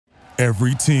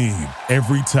Every team,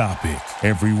 every topic,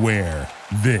 everywhere.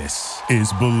 This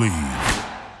is Believe.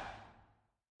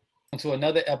 To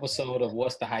another episode of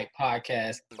What's the Hype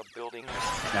podcast. The building.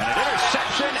 And an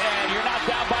interception, and you're not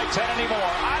down by 10 anymore.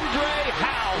 Andre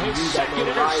Howe, his second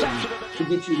interception.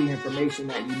 To get you the information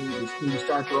that you need when you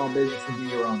start your own business and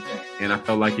do your own thing. And I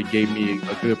felt like it gave me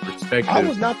a good perspective. I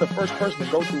was not the first person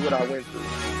to go through what I went through.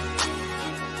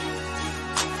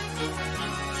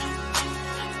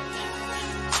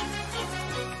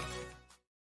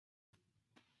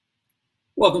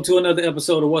 Welcome to another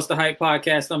episode of What's the Hype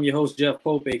podcast. I'm your host, Jeff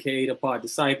Pope, a.k.a. the Pod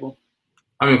Disciple.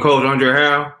 I'm your coach, Andre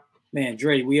Howe. Man,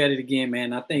 Dre, we at it again,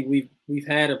 man. I think we've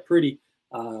had a pretty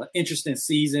interesting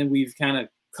season. We've kind of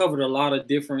covered a lot of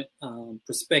different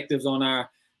perspectives on our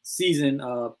season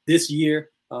this year.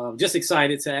 Just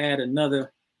excited to add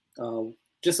another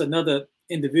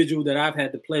individual that I've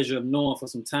had the pleasure of knowing for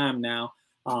some time now.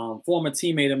 Former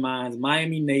teammate of mine,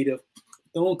 Miami native,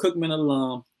 Bethune-Cookman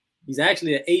alum. He's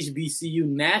actually an HBCU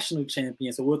national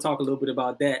champion, so we'll talk a little bit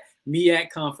about that. MEAC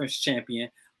conference champion,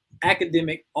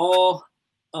 academic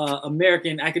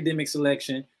all-American academic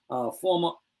selection,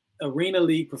 former Arena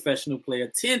League professional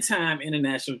player, 10-time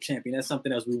international champion. That's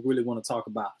something else we really want to talk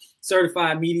about.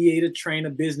 Certified mediator,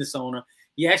 trainer, business owner.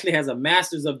 He actually has a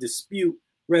master's of dispute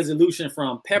resolution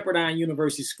from Pepperdine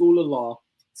University School of Law.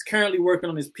 He's currently working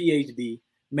on his PhD,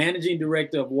 managing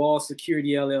director of Wall Security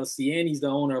LLC, and he's the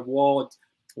owner of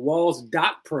Wall's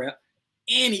Doc Prep,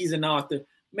 and he's an author.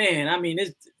 Man, I mean,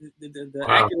 the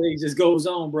Wow. accolades just goes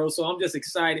on, bro. So I'm just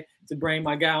excited to bring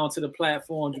my guy onto the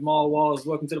platform, Jamal Walls.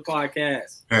 Welcome to the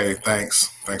podcast. Hey, thanks.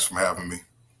 Thanks for having me.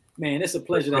 Man, it's a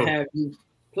pleasure to have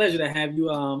you.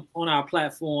 On our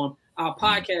platform. Our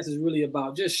podcast is really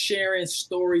about just sharing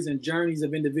stories and journeys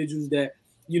of individuals that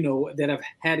that have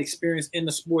had experience in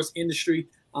the sports industry,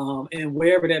 and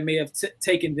wherever that may have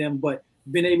taken them, but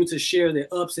been able to share their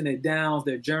ups and their downs,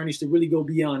 their journeys to really go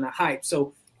beyond the hype.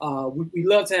 So we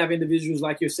love to have individuals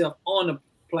like yourself on the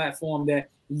platform that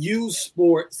use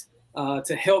sports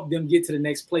to help them get to the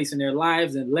next place in their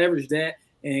lives and leverage that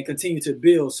and continue to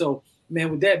build. So,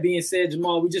 man, with that being said,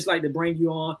 Jamal, we just like to bring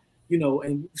you on,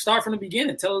 and start from the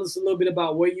beginning. Tell us a little bit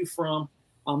about where you're from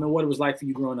and what it was like for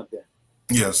you growing up there.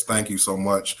 Yes, thank you so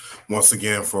much once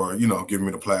again for, giving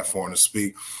me the platform to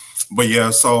speak. But yeah,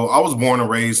 so I was born and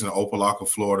raised in Opelika,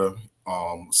 Florida,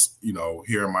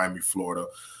 here in Miami, Florida.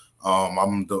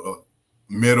 I'm the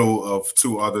middle of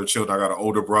two other children. I got an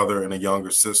older brother and a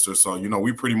younger sister. So,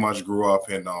 we pretty much grew up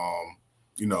in,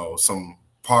 some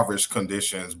impoverished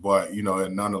conditions. But,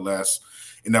 and nonetheless,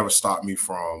 it never stopped me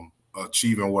from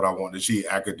achieving what I wanted to achieve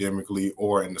academically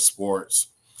or in the sports.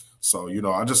 So,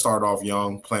 I just started off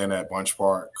young playing at Bunch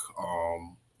Park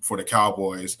for the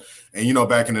Cowboys. And,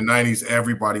 back in the 90s,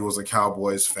 everybody was a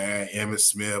Cowboys fan. Emmitt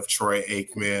Smith, Troy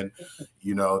Aikman,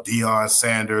 Deion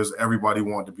Sanders, everybody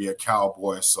wanted to be a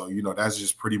Cowboy. So, that's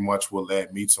just pretty much what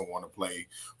led me to want to play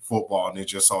football. And it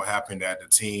just so happened that the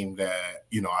team that,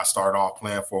 I started off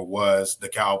playing for was the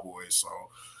Cowboys. So,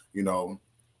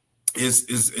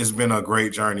 it's been a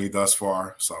great journey thus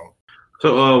far. So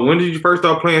when did you first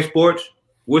start playing sports?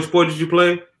 Which sport did you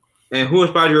play? And who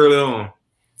inspired you early on?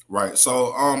 Right.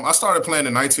 So I started playing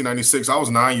in 1996. I was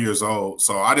 9 years old.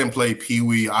 So I didn't play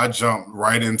peewee. I jumped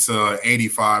right into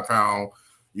 85-pound,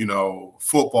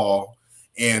 football.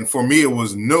 And for me, it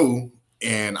was new.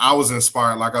 And I was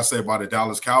inspired, like I said, by the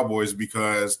Dallas Cowboys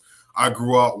because I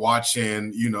grew up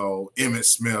watching, Emmitt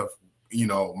Smith,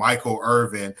 Michael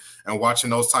Irvin, and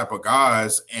watching those type of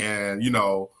guys. And,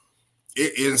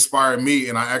 it inspired me,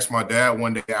 and I asked my dad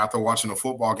one day after watching a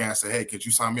football game, I said, hey, could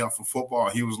you sign me up for football?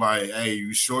 He was like, hey,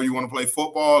 you sure you want to play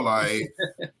football? Like,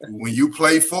 when you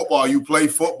play football, you play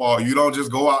football. You don't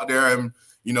just go out there and,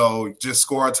 just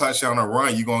score a touchdown and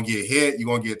run. You're going to get hit. You're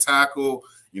going to get tackled.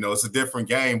 It's a different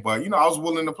game. But, I was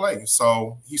willing to play.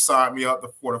 So he signed me up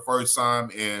for the first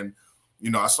time, and,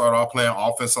 I started off playing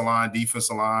offensive line,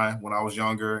 defensive line when I was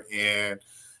younger, and,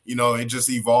 it just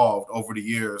evolved over the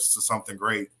years to something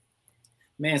great.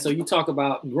 Man, so you talk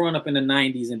about growing up in the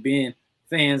 90s and being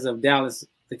fans of Dallas,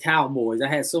 the Cowboys. I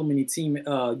had so many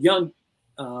young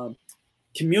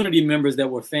community members that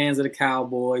were fans of the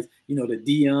Cowboys, the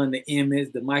Deion, the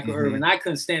Emmett, the Michael Irvin. I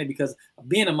couldn't stand it because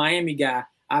being a Miami guy,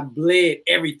 I bled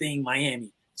everything Miami.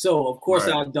 So, of course,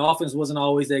 Our Dolphins wasn't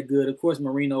always that good. Of course,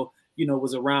 Marino,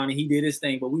 was around and he did his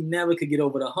thing, but we never could get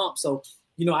over the hump. So,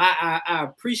 I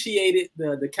appreciated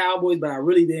the Cowboys, but I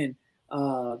really didn't.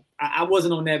 I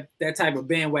wasn't on that type of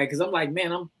bandwagon because I'm like,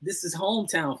 man, this is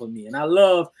hometown for me, and I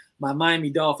love my Miami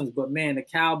Dolphins. But man, the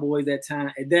Cowboys at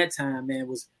that time,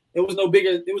 man, there was no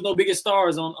bigger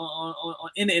stars on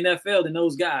in the NFL than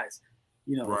those guys,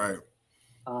 Right.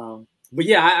 But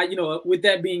yeah, with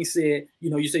that being said,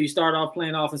 you say you started off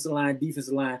playing offensive line,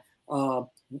 defensive line.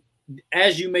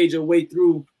 As you made your way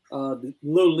through the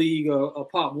Little League or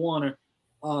Pop Warner,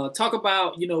 talk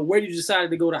about, where you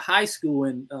decided to go to high school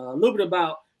and a little bit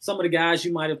about some of the guys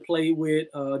you might have played with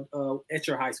at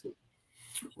your high school.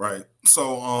 Right.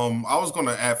 So I was going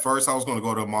to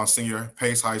go to Monsignor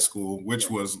Pace High School, which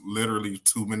was literally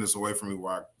 2 minutes away from me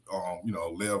where I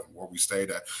live, where we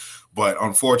stayed at. But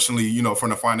unfortunately, from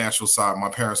the financial side, my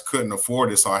parents couldn't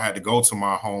afford it. So I had to go to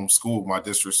my home school, my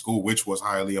district school, which was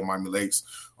Hialeah Miami Lakes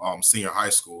Senior High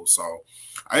School. So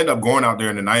I ended up going out there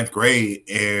in the 9th grade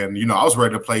and, I was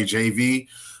ready to play JV.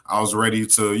 I was ready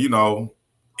to,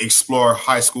 explore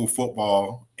high school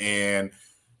football. And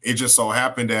it just so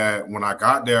happened that when I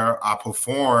got there, I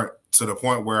performed to the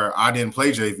point where I didn't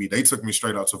play JV. They took me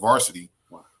straight up to varsity.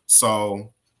 Wow.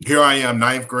 So here I am,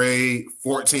 9th grade,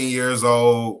 14 years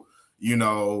old,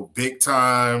 big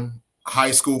time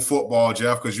high school football,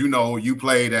 Jeff, because you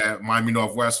played at Miami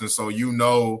Northwestern, so you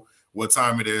know what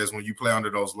time it is when you play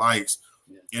under those lights.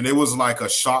 Yeah. And it was like a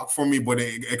shock for me, but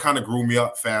it kind of grew me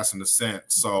up fast in a sense.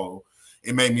 So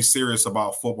it made me serious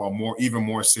about football, even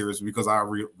more serious, because I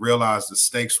realized the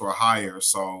stakes were higher.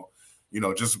 So,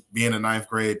 just being in 9th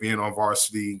grade, being on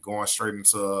varsity, going straight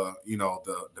into,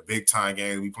 the big time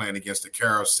games, we playing against the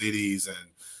Carol Cities and,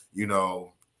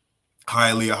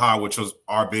 Hialeah High, which was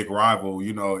our big rival,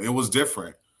 it was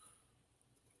different.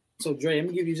 So, Dre, let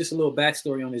me give you just a little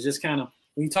backstory on this. Just kind of,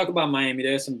 when you talk about Miami,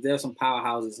 there's some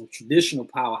powerhouses, some traditional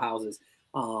powerhouses.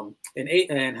 And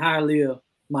Hialeah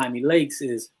Miami Lakes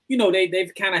is,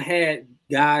 they've kind of had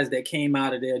guys that came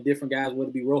out of there, different guys, whether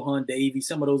it be Rohan Davies,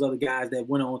 some of those other guys that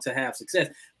went on to have success.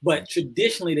 But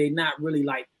traditionally, they're not really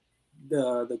like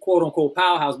the quote unquote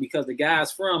powerhouse, because the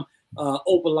guys from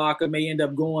Opa-locka may end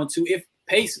up going to, if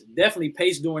Pace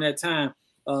during that time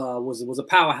was a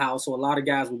powerhouse. So a lot of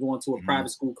guys were going to a private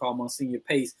school called Monsignor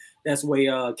Pace. That's where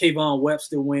Kayvon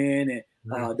Webster went, and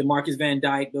DeMarcus Van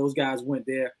Dyke, those guys went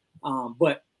there.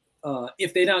 But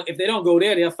if they don't go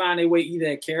there, they'll find their way either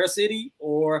at Carol City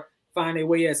or find their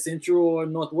way at Central or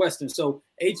Northwestern. So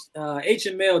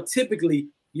HML typically,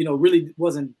 really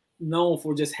wasn't known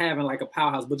for just having like a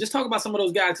powerhouse. But just talk about some of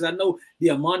those guys, because I know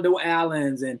the Armando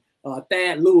Allens and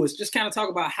Thad Lewis. Just kind of talk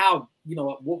about how,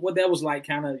 what that was like,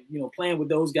 kind of, playing with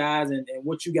those guys and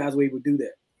what you guys were able to do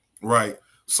there. Right.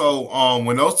 So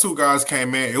when those two guys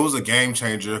came in, it was a game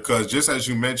changer, because just as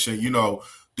you mentioned,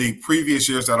 the previous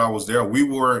years that I was there, we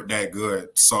weren't that good.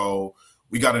 So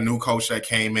we got a new coach that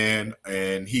came in,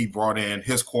 and he brought in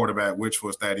his quarterback, which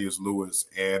was Thaddeus Lewis.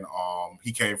 And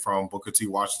he came from Booker T.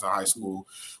 Washington High School.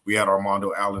 We had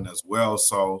Armando Allen as well.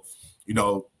 So,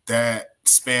 that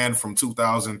span from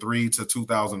 2003 to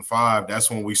 2005, that's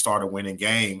when we started winning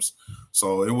games.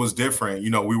 So it was different.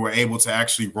 We were able to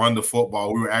actually run the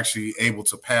football. We were actually able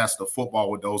to pass the football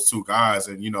with those two guys.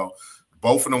 And,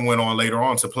 both of them went on later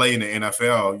on to play in the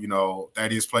NFL.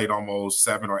 Thaddeus played almost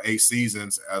 7 or 8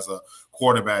 seasons as a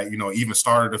quarterback, even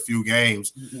started a few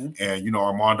games. Mm-hmm. And,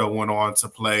 Armando went on to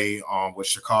play with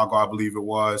Chicago, I believe it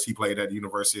was. He played at the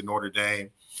University of Notre Dame.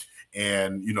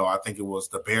 And, I think it was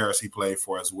the Bears he played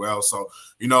for as well. So,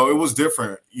 it was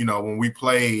different, when we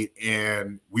played,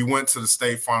 and we went to the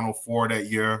state Final Four that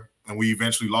year. And we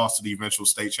eventually lost to the eventual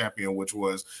state champion, which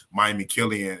was Miami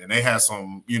Killian. And they had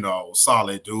some,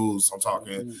 solid dudes. I'm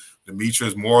talking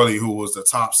Demetrius Morley, who was the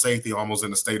top safety almost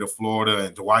in the state of Florida,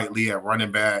 and Dwight Lee at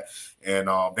running back. And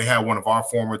they had one of our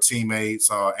former teammates,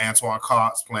 Antoine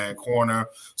Cox, playing corner.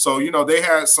 So, they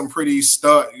had some pretty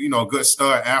good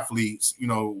stud athletes.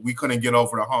 We couldn't get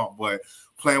over the hump. But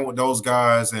playing with those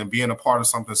guys and being a part of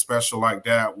something special like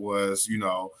that was,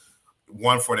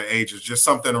 one for the ages, just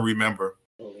something to remember.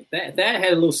 That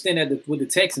had a little stint with the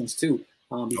Texans too,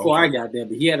 before I got there.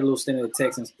 But he had a little stint at the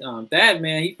Texans.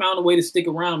 Man, he found a way to stick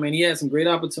around. Man, he had some great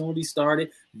opportunities.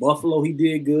 Started Buffalo, he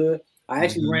did good. I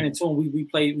actually ran into him.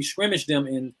 We scrimmaged them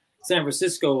in San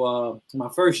Francisco my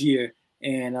first year,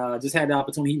 and just had the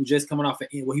opportunity. He was just coming off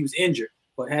he was injured,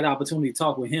 but had the opportunity to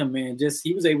talk with him. Man,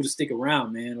 he was able to stick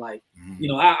around. Man, like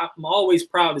I'm always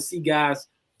proud to see guys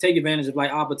take advantage of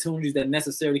like opportunities that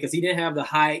necessarily, because he didn't have the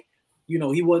height. He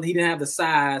didn't have the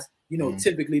size,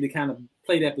 typically to kind of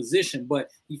play that position, but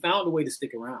he found a way to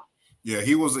stick around. Yeah,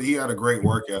 he had a great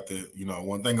work ethic.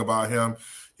 One thing about him,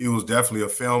 he was definitely a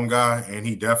film guy, and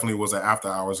he definitely was an after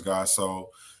hours guy. So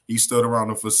he stood around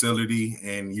the facility,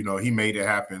 and, he made it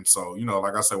happen. So,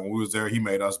 like I said, when we was there, he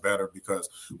made us better, because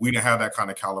we didn't have that kind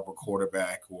of caliber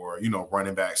quarterback or,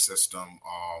 running back system,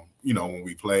 when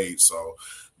we played. So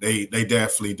they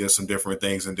definitely did some different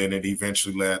things, and then it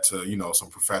eventually led to, some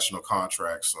professional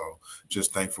contracts. So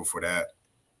just thankful for that.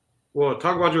 Well,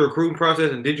 talk about your recruiting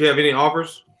process, and did you have any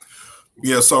offers?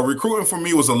 Yeah, so recruiting for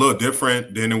me was a little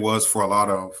different than it was for a lot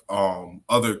of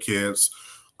other kids.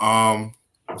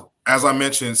 As I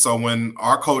mentioned, so when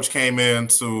our coach came in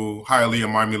to Hialeah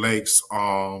and Miami Lakes,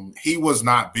 he was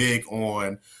not big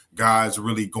on guys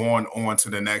really going on to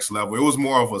the next level. It was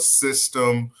more of a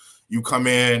system. You come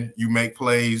in, you make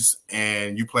plays,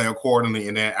 and you play accordingly,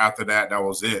 and then after that, that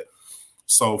was it.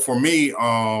 So for me,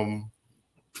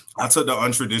 I took the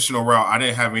untraditional route. I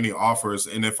didn't have any offers,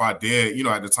 and if I did,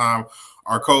 at the time,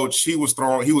 our coach he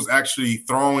was actually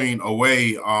throwing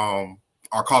away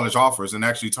our college offers and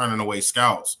actually turning away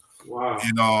scouts. Wow.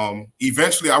 And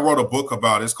eventually I wrote a book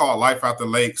about it. It's called Life After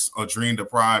Lakes, A Dream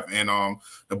Deprived. And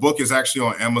the book is actually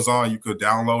on Amazon. You could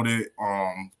download it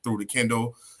through the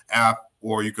Kindle app,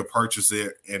 or you could purchase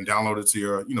it and download it to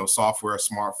your, software,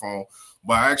 smartphone.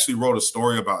 But I actually wrote a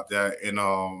story about that. And,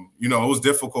 it was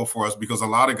difficult for us because a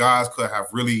lot of guys could have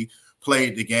really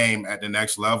played the game at the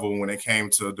next level when it came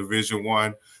to Division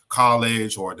I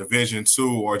college or Division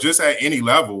II or just at any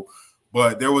level.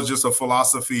 But there was just a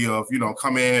philosophy of,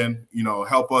 come in,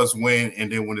 help us win. And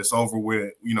then when it's over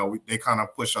with, they kind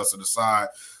of push us to the side.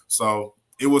 So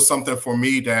it was something for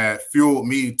me that fueled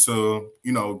me to,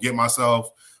 get myself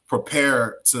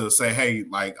prepared to say, hey,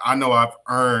 like, I know I've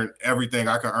earned everything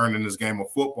I can earn in this game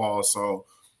of football. So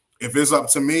if it's up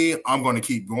to me, I'm going to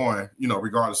keep going,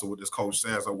 regardless of what this coach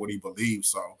says or what he believes.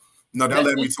 So, that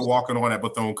led me to walking on at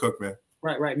Bethune-Cookman.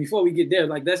 Right. Before we get there,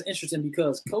 like, that's interesting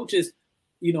because coaches –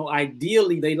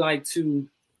 ideally they like to,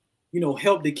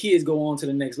 help the kids go on to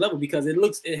the next level because it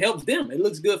helps them. It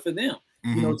looks good for them,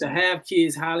 to have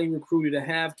kids highly recruited, to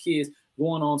have kids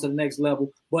going on to the next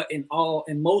level. But in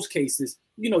most cases,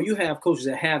 you have coaches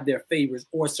that have their favorites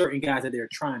or certain guys that they're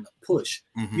trying to push.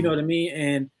 You know what I mean?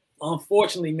 And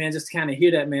unfortunately, man, just to kind of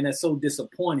hear that, man, that's so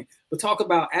disappointing. But talk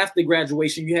about after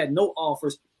graduation, you had no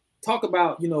offers. Talk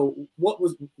about, what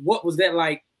was that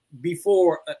like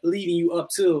before leading you up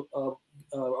to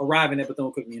arriving at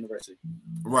Bethune-Cookman University?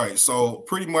 Right. So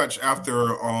pretty much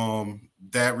after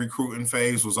that recruiting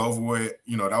phase was over with,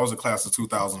 that was a class of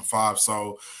 2005.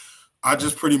 So I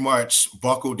just pretty much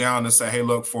buckled down and say, hey,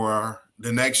 look, for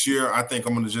the next year, I think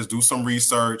I'm going to just do some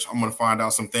research. I'm going to find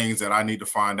out some things that I need to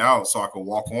find out so I can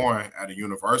walk on at a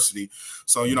university.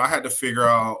 So, I had to figure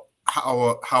out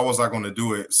how was I going to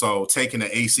do it? So taking the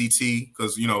ACT,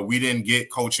 because, we didn't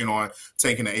get coaching on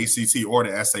taking the ACT or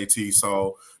the SAT.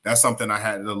 So that's something I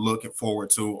had to look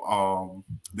forward to.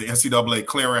 The NCAA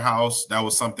clearinghouse, that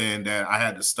was something that I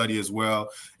had to study as well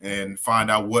and find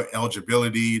out what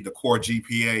eligibility, the core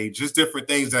GPA, just different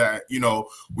things that,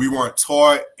 we weren't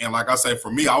taught. And like I said,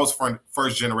 for me, I was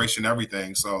first generation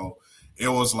everything. So it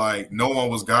was like no one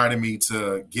was guiding me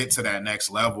to get to that next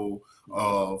level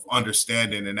of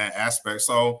understanding in that aspect.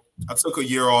 So I took a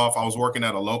year off. I was working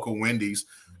at a local Wendy's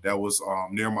that was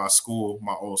near my school,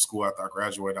 my old school after I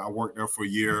graduated. I worked there for a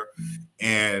year.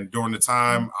 And during the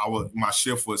time, my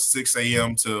shift was 6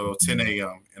 a.m. to 10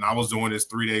 a.m. And I was doing this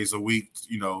 3 days a week,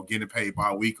 getting paid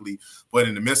bi-weekly. But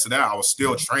in the midst of that, I was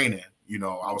still training.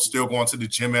 I was still going to the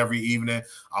gym every evening.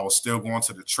 I was still going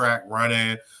to the track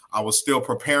running. I was still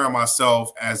preparing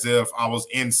myself as if I was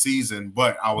in season,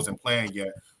 but I wasn't playing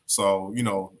yet. So,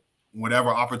 whatever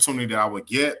opportunity that I would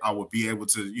get, I would be able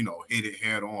to, hit it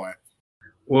head on.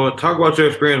 Well, talk about your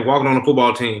experience walking on the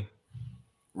football team.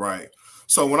 Right.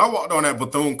 So when I walked on at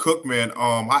Bethune-Cookman,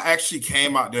 I actually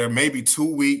came out there maybe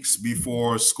 2 weeks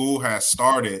before school had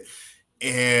started.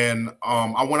 And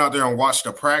I went out there and watched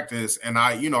the practice. And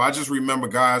I just remember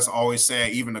guys always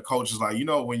saying, even the coaches, like,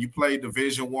 when you play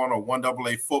Division I or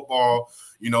 1AA football,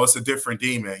 it's a different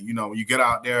demon. When you get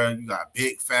out there, you got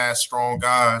big, fast, strong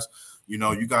guys.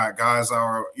 You got guys that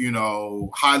are,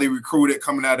 highly recruited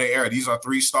coming out of the area. These are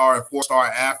 3-star and 4-star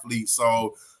athletes.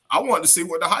 So I wanted to see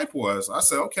what the hype was. I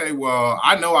said, okay, well,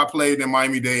 I know I played in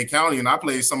Miami-Dade County and I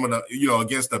played some of the,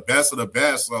 against the best of the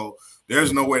best. So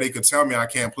there's no way they could tell me I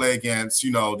can't play against,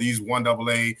 these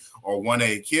 1AA or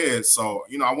 1A kids. So,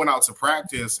 I went out to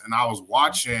practice and I was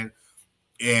watching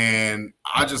and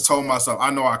I just told myself, I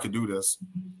know I could do this.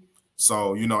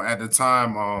 So, at the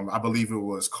time, I believe it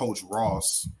was Coach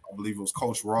Ross.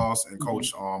 And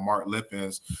Coach Mark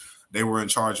Lippens. They were in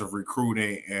charge of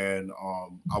recruiting. And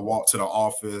I walked to the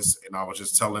office and I was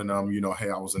just telling them, hey,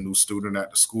 I was a new student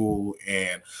at the school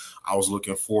and I was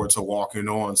looking forward to walking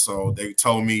on. So they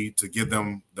told me to give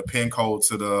them the PIN code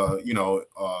to the,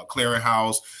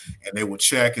 clearinghouse, and they would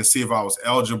check and see if I was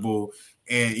eligible.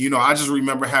 And, I just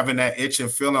remember having that itch and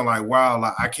feeling like, wow,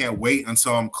 like, I can't wait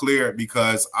until I'm cleared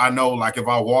because I know, like, if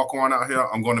I walk on out here,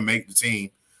 I'm going to make the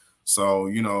team. So,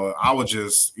 I was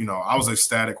just, I was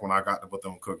ecstatic when I got to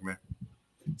Bethune-Cookman.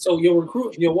 So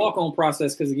your walk-on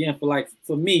process, because again,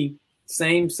 for me,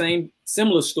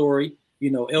 similar story.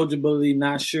 Eligibility,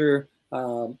 not sure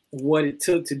what it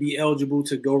took to be eligible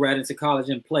to go right into college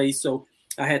and play. So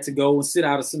I had to go and sit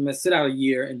out a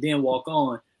year, and then walk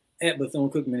on at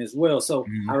Bethune-Cookman as well. So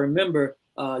I remember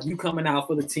you coming out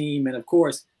for the team, and of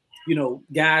course,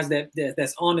 guys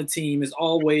that's on the team is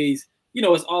always,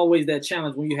 it's always that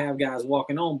challenge when you have guys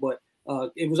walking on, but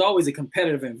it was always a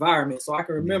competitive environment. So I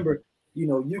can remember,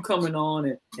 you coming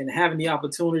on and having the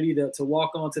opportunity to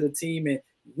walk onto the team and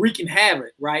wreaking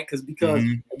havoc, right? Because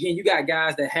again, you got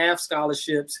guys that have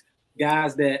scholarships,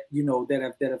 guys that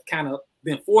that have kind of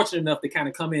been fortunate enough to kind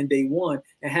of come in day one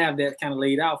and have that kind of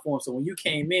laid out for them. So when you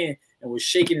came in and was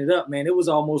shaking it up, man, it was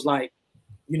almost like,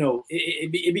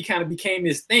 it kind of became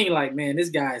this thing. Like, man, this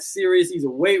guy is serious. He's a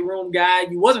weight room guy.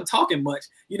 You wasn't talking much,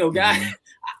 guy.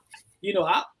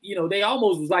 They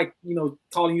almost was like,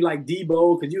 calling you like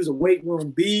Debo because you was a weight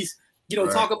room beast. Right.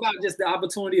 Talk about just the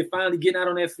opportunity of finally getting out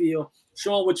on that field,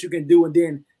 showing what you can do, and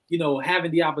then,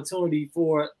 having the opportunity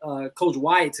for Coach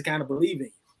Wyatt to kind of believe in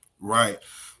you. Right.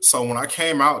 So when I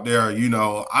came out there,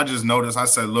 I just noticed, I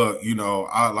said, look,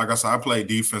 I played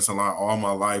defensive line all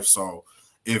my life. So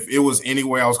if it was any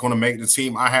way I was going to make the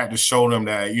team, I had to show them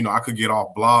that, I could get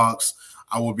off blocks.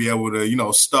 I would be able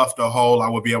to, stuff the hole. I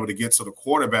would be able to get to the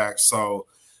quarterback. So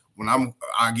when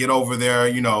I get over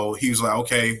there, he was like,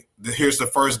 okay, here's the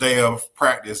first day of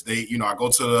practice. I go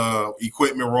to the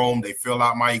equipment room. They fill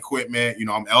out my equipment.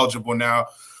 I'm eligible now.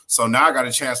 So now I got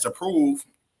a chance to prove,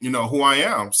 who I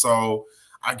am. So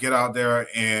I get out there,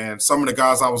 and some of the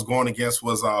guys I was going against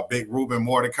was Big Ruben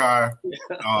Mordecai,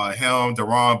 him,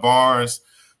 Deron Barnes,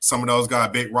 some of those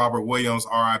guys, Big Robert Williams,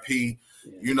 RIP,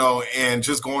 and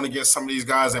just going against some of these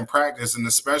guys in practice, and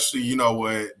especially,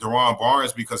 with Deron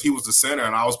Barnes, because he was the center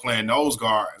and I was playing nose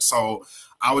guard. So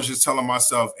I was just telling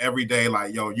myself every day,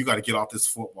 like, yo, you got to get off this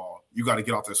football. You got to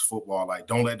get off this football. Like,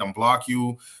 don't let them block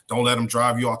you. Don't let them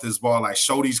drive you off this ball. Like,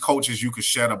 show these coaches you can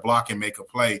shed a block and make a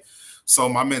play. So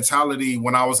my mentality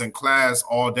when I was in class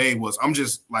all day was I'm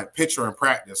just like picturing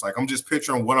practice. Like, I'm just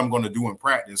picturing what I'm going to do in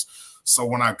practice. So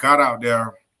when I got out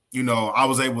there, I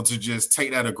was able to just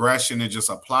take that aggression and just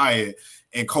apply it.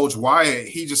 And Coach Wyatt,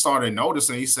 he just started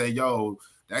noticing. He said, yo,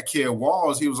 that kid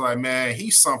Walls, he was like, man,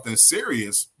 he's something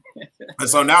serious. And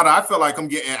so now that I feel like I'm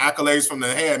getting accolades from the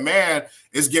head man,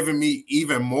 it's giving me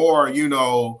even more,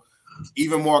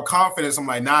 even more confidence. I'm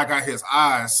like, now I got his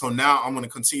eyes. So now I'm going to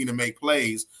continue to make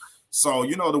plays. So,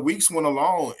 the weeks went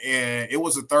along, and it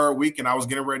was the third week, and I was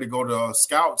getting ready to go to a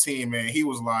scout team, and he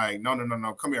was like, no,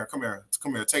 come here,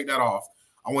 take that off.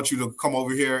 I want you to come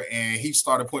over here. And he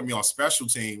started putting me on special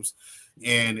teams.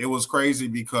 And it was crazy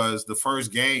because the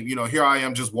first game, here I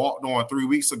am just walked on 3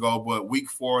 weeks ago, but week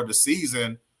 4 of the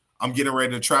season, I'm getting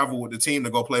ready to travel with the team to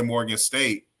go play Morgan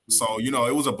State. So,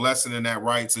 it was a blessing in that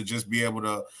right to just be able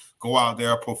to go out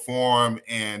there, perform,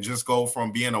 and just go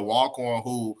from being a walk-on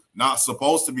who not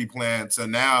supposed to be playing to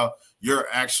now you're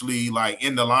actually like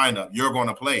in the lineup. You're going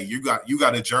to play. You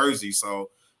got a jersey. So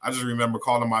I just remember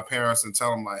calling my parents and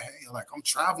telling them like, hey, like I'm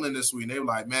traveling this week. And they were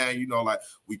like, man, like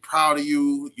we proud of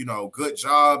you, good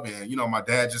job. And, my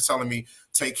dad just telling me,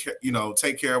 take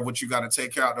care of what you got to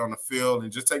take care out there on the field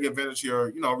and just take advantage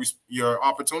of your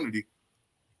opportunity.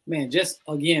 Man, just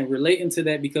again, relating to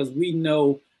that, because we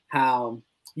know how,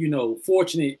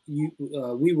 fortunate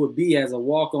we would be as a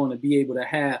walk-on to be able to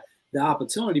have the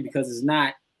opportunity, because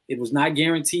it was not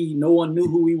guaranteed. No one knew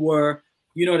who we were.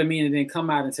 You know what I mean? And then come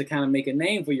out and to kind of make a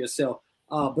name for yourself.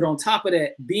 But on top of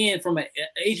that, being from a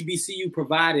HBCU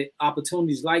provided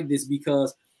opportunities like this,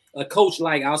 because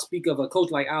I'll speak of a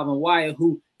coach like Alvin Wyatt,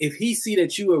 who, if he see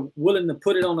that you are willing to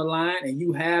put it on the line and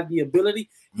you have the ability,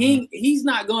 he's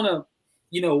not gonna,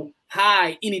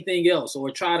 hide anything else or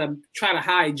try to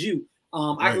hide you.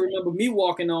 Right. I can remember me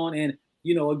walking on and,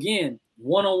 again,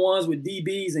 one-on-ones with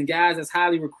DBs and guys that's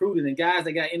highly recruited and guys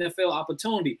that got NFL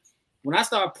opportunity. When I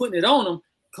started putting it on them,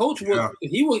 Coach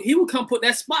would come put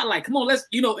that spotlight. Come on, let's,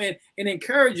 and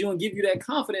encourage you and give you that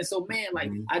confidence. So, man,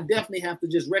 I definitely have to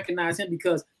just recognize him,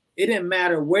 because it didn't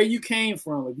matter where you came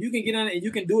from. If you can get in and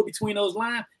you can do it between those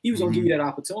lines, he was going to give you that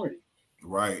opportunity.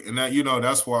 Right. And that,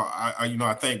 that's why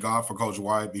I thank God for Coach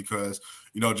Wyatt, because,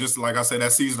 just like I said,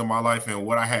 that season of my life and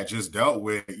what I had just dealt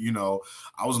with,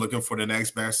 I was looking for the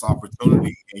next best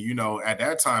opportunity. And, at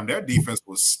that time, their defense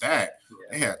was stacked. Yeah.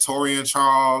 They had Torian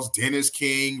Charles, Dennis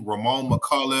King, Ramon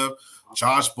McCullough,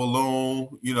 Josh Balloon.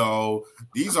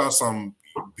 These are some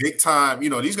big time,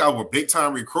 these guys were big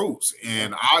time recruits.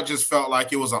 And I just felt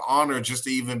like it was an honor just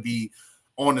to even be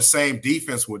on the same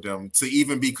defense with them, to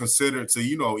even be considered to,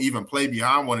 even play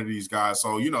behind one of these guys.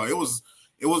 So,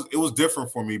 it it was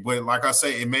different for me. But like I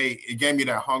say, it gave me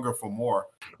that hunger for more.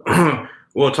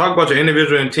 Well, talk about your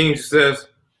individual and team success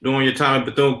during your time at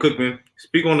Bethune-Cookman.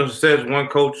 Speak on the success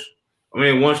once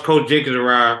Coach Jenkins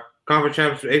arrived, conference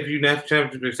championship, APU national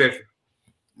championship, etc.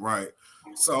 Right.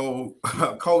 So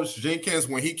Coach Jenkins,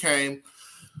 when he came,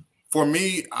 for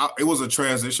me, it was a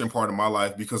transition part of my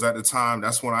life because at the time,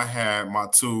 that's when I had my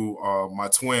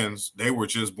twins. They were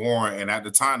just born, and at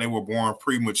the time, they were born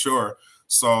premature.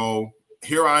 So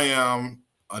here I am,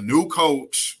 a new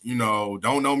coach,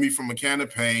 don't know me from a can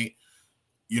of paint.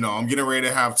 I'm getting ready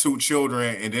to have 2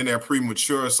 children, and then they're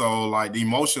premature. So, like, the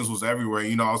emotions was everywhere.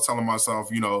 I was telling myself,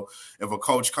 if a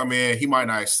coach come in, he might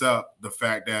not accept the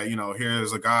fact that,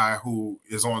 here's a guy who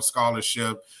is on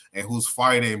scholarship and who's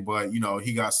fighting, but,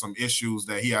 he got some issues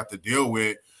that he had to deal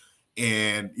with.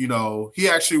 And, he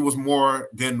actually was more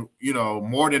than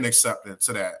acceptant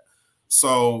to that.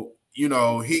 So,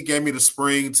 he gave me the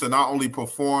spring to not only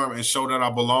perform and show that I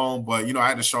belong, but, I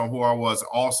had to show him who I was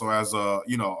also as a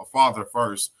father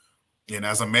first and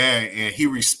as a man, and he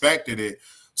respected it.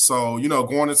 So,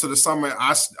 going into the summer,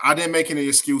 I didn't make any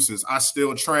excuses. I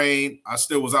still trained. I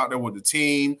still was out there with the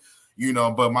team,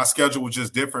 but my schedule was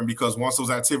just different because once those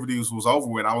activities was over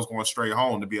with, I was going straight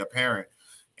home to be a parent.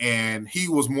 And he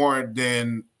was more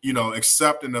than,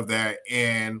 accepting of that.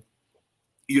 And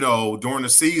during the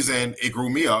season, it grew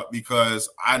me up because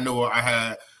I knew I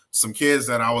had some kids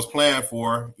that I was playing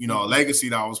for, a legacy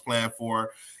that I was playing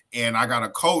for. And I got a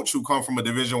coach who come from a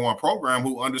Division I program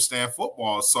who understand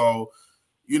football. So,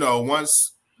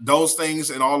 once those things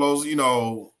and all those,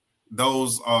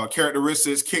 those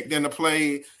characteristics kicked into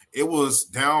play, it was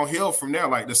downhill from there.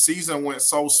 Like the season went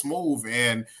so smooth,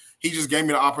 and he just gave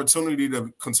me the opportunity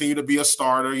to continue to be a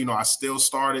starter. I still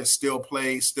started, still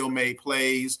played, still made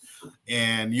plays.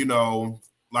 And,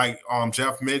 like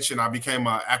Jeff mentioned, I became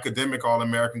an academic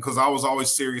All-American because I was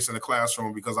always serious in the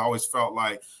classroom because I always felt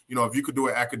like, if you could do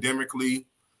it academically,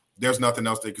 there's nothing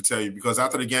else they could tell you. Because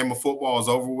after the game of football is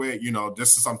over with,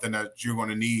 this is something that you're going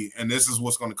to need. And this is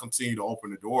what's going to continue to open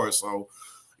the door. So,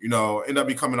 end up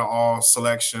becoming an all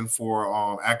selection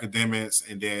for academics.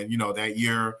 And then, that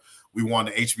year, we won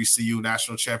the HBCU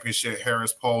National Championship,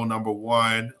 Harris Poll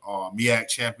 #1, MEAC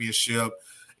Championship.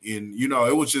 And,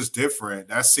 it was just different.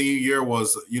 That senior year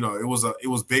was, it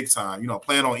was big time,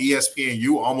 playing on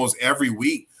ESPNU almost every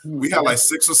week. We had like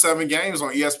 6 or 7 games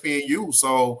on ESPNU.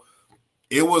 So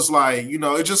it was like,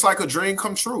 it's just like a dream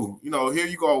come true. Here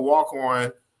you go walk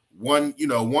on one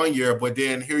year, but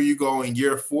then here you go in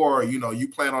year 4, you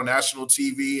playing on national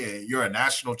TV and you're a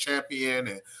national champion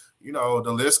and,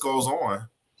 the list goes on.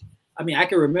 I mean, I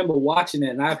can remember watching it,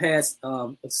 and I've had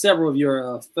several of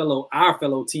your our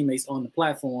fellow teammates on the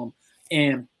platform,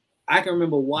 and I can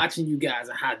remember watching you guys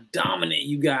and how dominant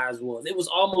you guys was. It was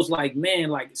almost like, man,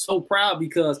 like so proud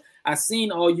because I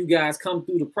seen all you guys come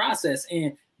through the process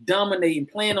and dominating,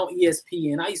 playing on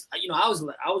ESPN. I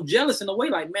was jealous in a way,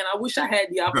 like, man, I wish I had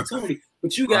the opportunity,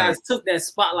 but you guys took that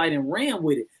spotlight and ran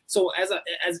with it. So as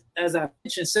I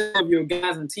mentioned, several of your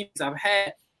guys and teams I've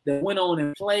had that went on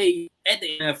and played at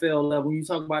the NFL level. You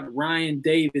talk about Ryan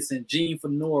Davis and Gene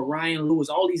Fenor, Ryan Lewis,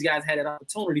 all these guys had that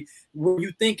opportunity. Were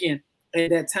you thinking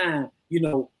at that time,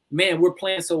 man, we're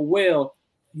playing so well,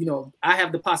 I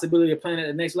have the possibility of playing at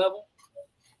the next level?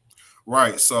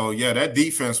 Right. So, yeah, that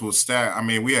defense was stacked. I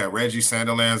mean, we had Reggie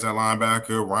Sanderlands at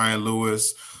linebacker, Ryan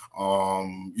Lewis,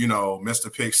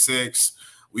 Mr. Pick Six.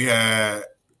 We had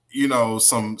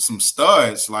some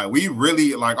studs. Like we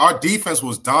really our defense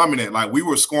was dominant. Like we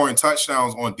were scoring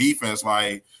touchdowns on defense.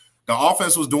 Like the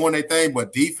offense was doing their thing,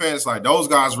 but defense, like those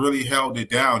guys really held it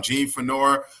down. Gene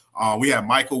Fenor, we had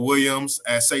Michael Williams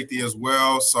at safety as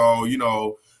well.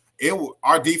 So,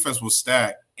 our defense was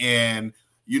stacked. And,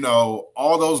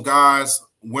 all those guys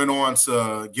went on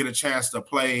to get a chance to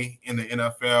play in the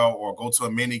NFL or go to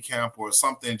a mini camp or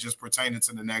something just pertaining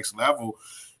to the next level.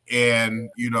 And,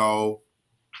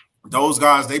 those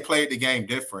guys, they played the game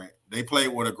different. They played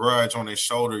with a grudge on their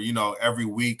shoulder, every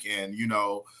week. And,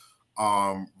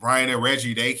 Brian and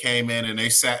Reggie, they came in and they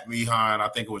sat behind, I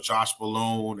think it was Josh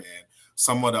Balloon and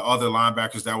some of the other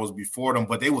linebackers that was before them,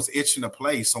 but they was itching to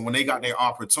play. So when they got their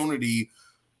opportunity,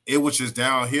 it was just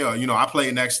downhill. I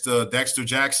played next to Dexter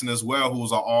Jackson as well, who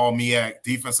was an all MEAC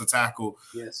defensive tackle.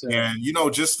 Yes, sir. And,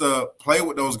 just to play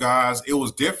with those guys, it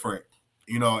was different.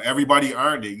 Everybody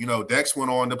earned it. Dex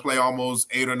went on to play almost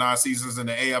 8 or 9 seasons in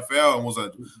the AFL and was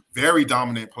a very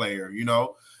dominant player,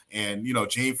 And,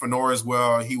 Gene Fenor as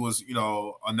well, he was,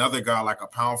 another guy like a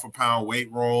pound-for-pound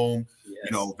weight room,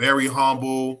 yes. Very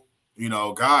humble,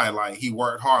 guy. Like, he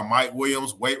worked hard. Mike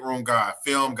Williams, weight room guy,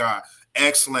 film guy,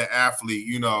 excellent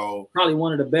athlete, Probably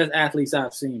one of the best athletes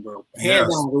I've seen, bro. Hands Yes.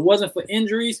 down. If it wasn't for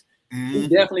injuries, he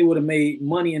definitely would have made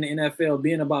money in the NFL,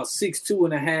 being about 6'2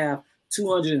 and a half,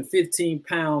 215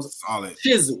 pounds, Solid.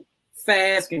 chisel,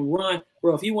 fast, can run.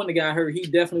 Bro, if he wouldn't have got hurt, he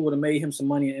definitely would have made him some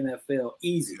money in the NFL.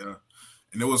 Easy. Yeah.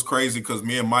 And it was crazy because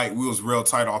me and Mike, we was real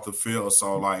tight off the field.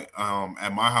 So, like,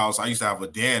 at my house, I used to have a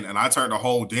den, and I turned the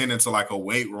whole den into like a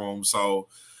weight room. So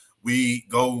we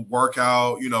go work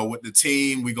out, with the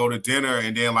team. We go to dinner,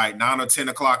 and then like 9 or 10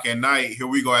 o'clock at night, here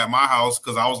we go at my house,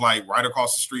 because I was like right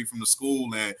across the street from the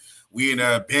school, and we in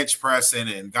there bench pressing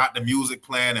and got the music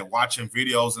playing and watching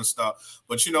videos and stuff.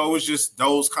 But, it was just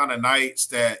those kind of nights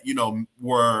that,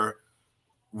 were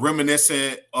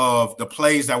reminiscent of the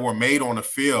plays that were made on the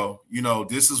field.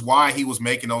 This is why he was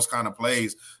making those kind of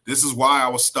plays. This is why I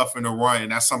was stuffing the run,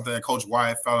 and that's something that Coach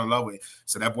Wyatt fell in love with.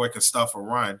 So that boy could stuff a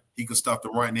run. He could stuff the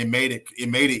run, and it made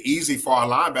it easy for our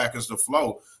linebackers to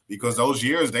flow, because those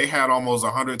years they had almost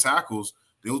 100 tackles.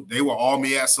 They were all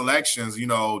MEAC selections,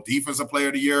 defensive player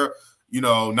of the year,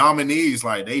 nominees.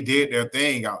 Like, they did their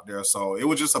thing out there. So it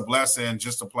was just a blessing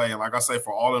just to play. And like I say,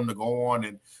 for all of them to go on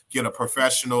and get a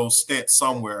professional stint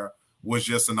somewhere was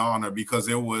just an honor, because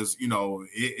it was,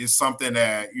 it's something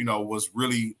that, was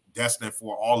really destined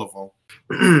for all of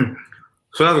them.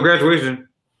 So after graduation,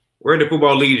 where did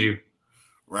football lead you?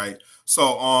 Right.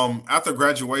 So after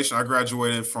graduation, I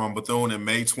graduated from Bethune in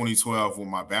May 2012 with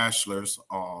my bachelor's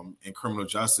in criminal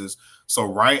justice. So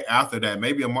right after that,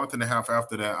 maybe a month and a half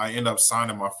after that, I ended up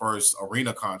signing my first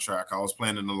arena contract. I was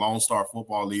playing in the Lone Star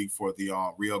Football League for the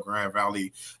Rio Grande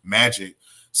Valley Magic.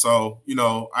 So,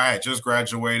 I had just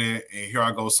graduated, and here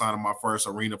I go signing my first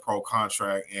Arena Pro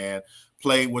contract, and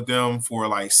played with them for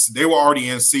they were already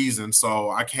in season. So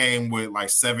I came with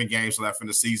 7 games left in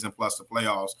the season plus the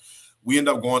playoffs. We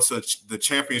ended up going to the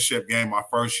championship game my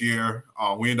first year.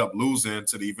 We ended up losing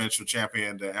to the eventual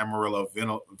champion, the Amarillo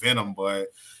Venom. But,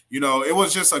 it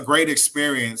was just a great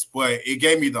experience, but it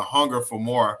gave me the hunger for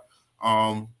more.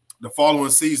 The following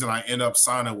season, I ended up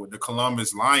signing with the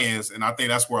Columbus Lions, and I think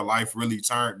that's where life really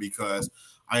turned, because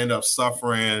I ended up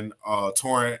suffering a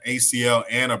torn ACL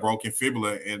and a broken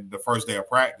fibula in the first day of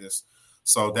practice.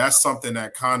 So that's something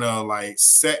that kind of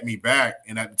set me back.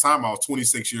 And at the time, I was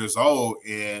 26 years old,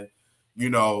 and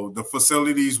the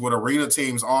facilities with arena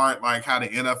teams aren't like how the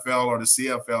NFL or the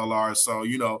CFL are. So,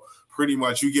 pretty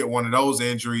much you get one of those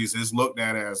injuries, it's looked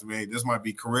at as, man, this might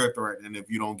be career threatening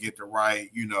if you don't get the right,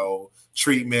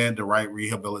 treatment, the right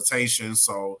rehabilitation.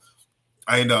 So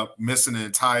I ended up missing the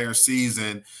entire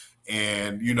season.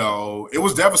 And, it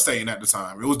was devastating at the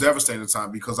time. It was devastating at the time,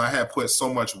 because I had put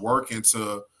so much work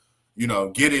into,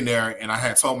 getting there. And I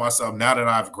had told myself, now that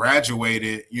I've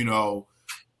graduated,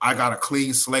 I got a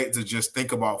clean slate to just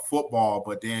think about football.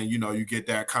 But then, you get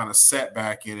that kind of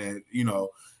setback in it,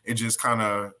 it just kind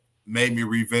of made me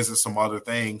revisit some other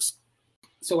things.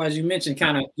 So as you mentioned,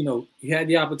 kind of, you had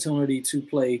the opportunity to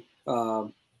play,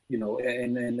 and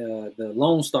the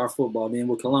Lone Star football, then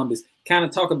with Columbus. Kind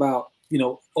of talk about,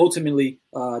 ultimately,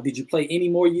 did you play any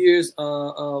more years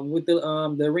with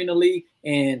the Arena League?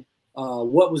 And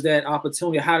what was that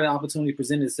opportunity? How did the opportunity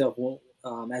present itself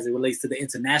as it relates to the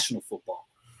international football?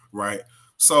 Right.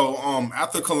 So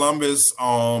after Columbus,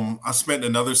 I spent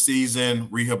another season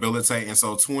rehabilitating.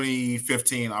 So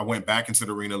 2015, I went back into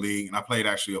the Arena League, and I played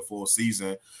actually a full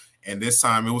season. And this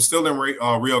time it was still in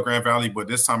Rio Grande Valley, but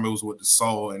this time it was with the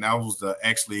Soul, and that was the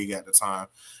X League at the time.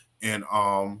 And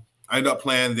I ended up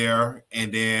playing there.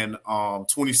 And then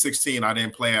 2016, I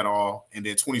didn't play at all. And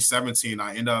then 2017,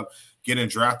 I ended up getting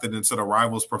drafted into the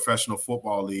Rivals Professional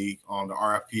Football League on the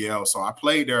RFPL. So I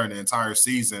played there in the entire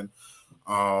season.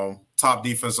 Top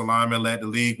defensive lineman, led the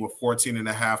league with 14 and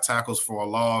a half tackles for a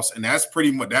loss. And that's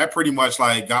pretty much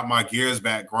got my gears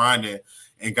back grinding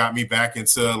and got me back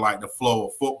into the flow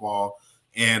of football.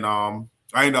 And I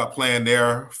ended up playing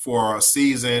there for a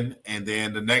season. And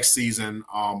then the next season,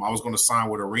 I was going to sign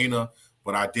with Arena,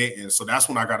 but I didn't. So that's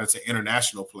when I got into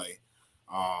international play.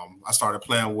 I started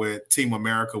playing with Team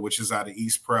America, which is out of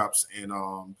East Preps.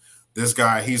 And this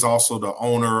guy, he's also the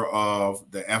owner of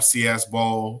the FCS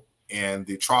Bowl and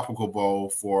the Tropical Bowl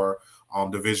for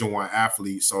Division I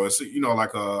athletes. So it's,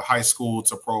 like a high school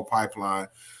to pro pipeline.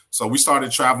 So we started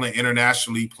traveling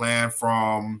internationally, playing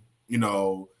from,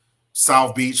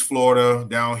 South Beach, Florida,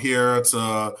 down here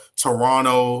to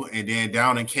Toronto, and then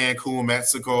down in Cancun,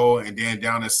 Mexico, and then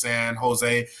down in San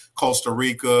Jose, Costa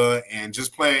Rica, and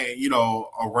just playing,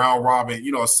 a round robin,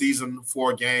 a season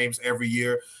 4 games every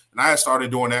year. And I had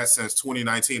started doing that since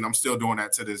 2019. I'm still doing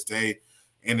that to this day.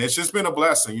 And it's just been a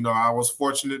blessing. You know, I was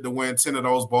fortunate to win 10 of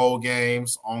those bowl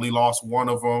games, only lost one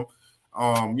of them.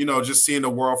 You know, just seeing the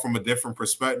world from a different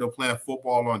perspective, playing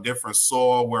football on different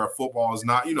soil where football is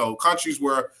not, you know, countries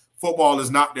where football is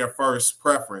not their first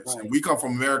preference. Right. And we come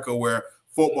from America where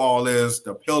football is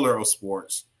the pillar of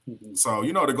sports. Mm-hmm. So,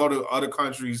 you know, to go to other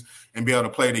countries and be able to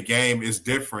play the game is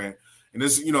different. And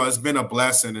it's, you know, it's been a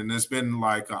blessing, and it's been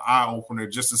like an eye opener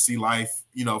just to see life,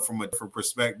 you know, from a different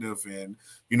perspective, and,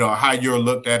 you know, how you're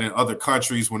looked at in other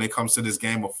countries when it comes to this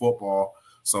game of football.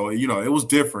 So, you know, it was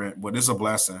different, but it's a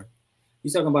blessing.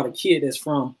 You're talking about a kid that's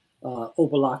from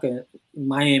Opa-locka,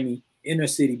 Miami, inner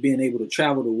city, being able to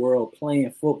travel the world,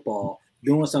 playing football,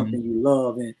 doing something you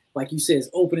love. And like you said, it's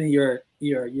opening your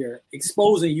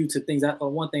exposing you to things.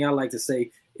 One thing I like to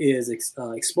say is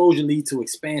exposure leads to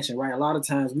expansion, right? A lot of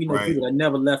times we know people that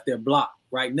never left their block,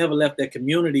 right? Never left their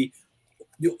community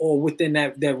or within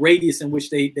that radius in which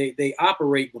they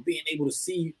operate, but being able to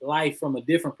see life from a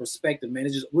different perspective, man,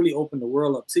 it just really opened the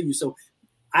world up to you. So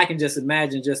I can just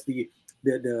imagine just the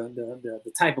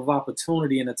type of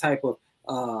opportunity and the type of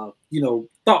you know,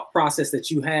 thought process that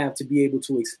you have to be able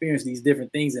to experience these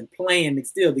different things and playing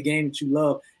still the game that you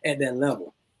love at that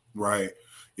level. Right.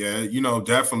 Yeah. You know,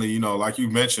 definitely, you know, like you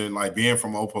mentioned, like being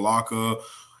from Opa-locka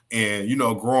and, you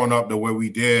know, growing up the way we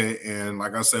did. And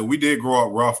like I said, we did grow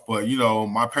up rough, but, you know,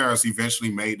 my parents eventually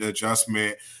made the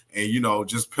adjustment, and, you know,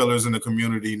 just pillars in the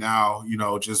community now, you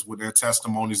know, just with their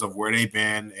testimonies of where they've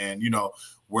been and, you know,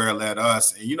 where it led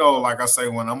us. And, you know, like I say,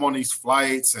 when I'm on these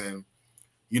flights and,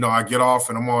 you know, I get off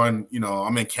and I'm on, you know,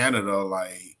 I'm in Canada,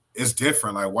 like it's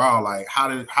different. Like, wow, like how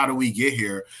do we get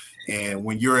here? And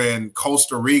when you're in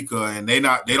Costa Rica and they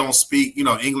don't speak, you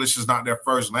know, English is not their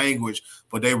first language,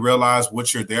 but they realize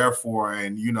what you're there for.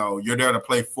 And, you know, you're there to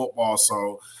play football.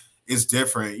 So it's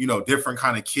different, you know, different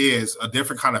kind of kids, a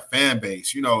different kind of fan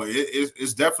base. You know,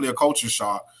 it's definitely a culture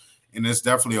shock, and it's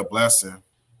definitely a blessing.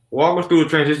 Walk us through a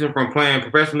transition from playing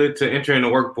professionally to entering the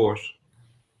workforce.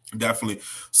 Definitely.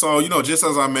 So, you know, just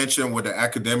as I mentioned with the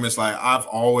academics, like I've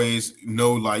always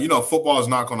known, like, you know, football is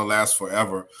not going to last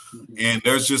forever. Mm-hmm. And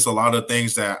there's just a lot of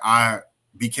things that I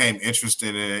became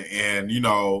interested in. And, you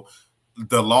know,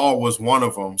 the law was one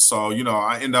of them. So, you know,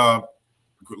 I end up,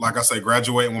 like I say,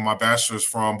 graduating with my bachelor's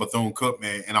from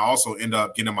Bethune-Cookman. And I also end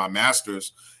up getting my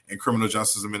master's in criminal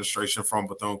justice administration from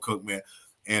Bethune-Cookman.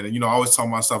 And, you know, I always tell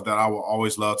myself that I will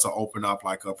always love to open up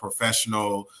like a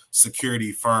professional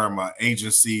security firm, an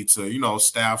agency to, you know,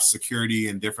 staff security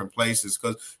in different places.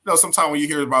 Because, you know, sometimes when you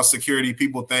hear about security,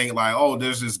 people think like, oh,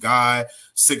 there's this guy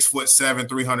 6'7",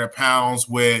 300 pounds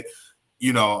with,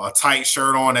 you know, a tight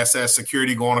shirt on that says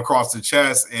security going across the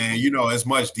chest. And, you know, it's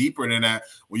much deeper than that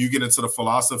when you get into the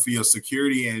philosophy of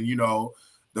security and, you know,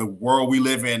 the world we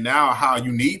live in now, how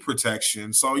you need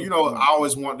protection. So, you know, I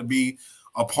always want to be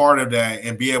a part of that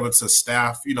and be able to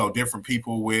staff, you know, different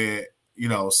people with, you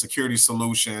know, security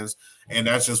solutions. And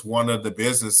that's just one of the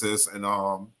businesses. And,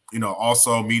 you know,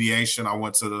 also mediation. I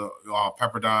went to the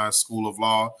Pepperdine School of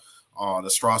Law, the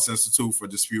Strauss Institute for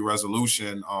Dispute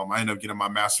Resolution. I ended up getting my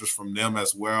master's from them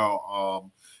as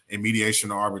well in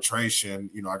mediation and arbitration.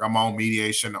 You know, I got my own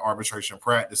mediation and arbitration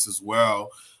practice as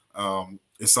well.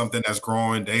 It's something that's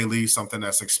growing daily, something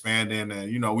that's expanding. And,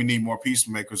 you know, we need more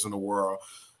peacemakers in the world.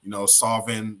 You know,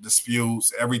 solving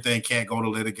disputes, everything can't go to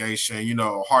litigation. You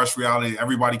know, harsh reality,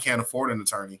 everybody can't afford an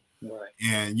attorney. Right.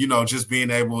 And, you know, just being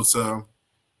able to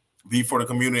be for the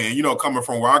community. And, you know, coming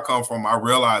from where I come from, I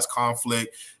realize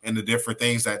conflict and the different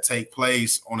things that take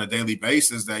place on a daily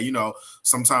basis that, you know,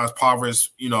 sometimes poverty,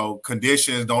 you know,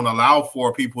 conditions don't allow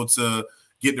for people to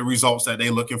get the results that they're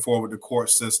looking for with the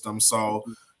court system. So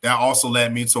that also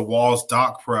led me to Walls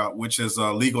Doc Prep, which is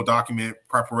a legal document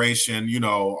preparation, you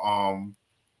know,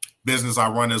 business I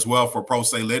run as well for pro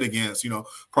se litigants. You know,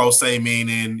 pro se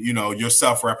meaning, you know, you're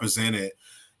self-represented,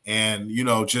 and, you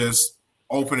know, just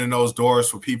opening those doors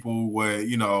for people with,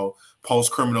 you know,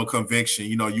 post-criminal conviction.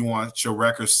 You know, you want your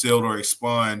record sealed or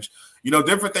expunged, you know,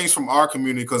 different things from our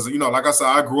community. Because, you know, like I said,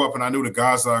 I grew up and I knew the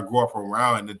guys that I grew up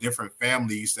around and the different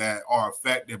families that are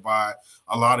affected by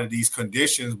a lot of these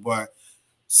conditions. But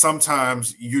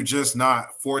sometimes you're just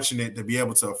not fortunate to be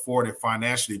able to afford it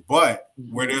financially, but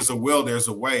where there's a will, there's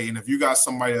a way. And if you got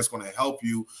somebody that's going to help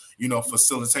you, you know,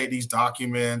 facilitate these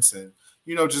documents and,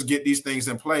 you know, just get these things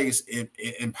in place, it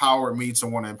empowered me to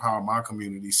want to empower my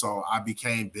community. So I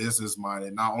became business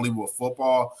minded, not only with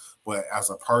football, but as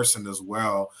a person as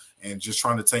well. And just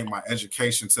trying to take my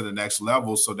education to the next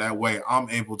level. So that way I'm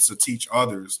able to teach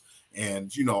others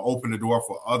and, you know, open the door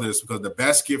for others, because the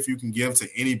best gift you can give to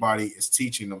anybody is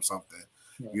teaching them something.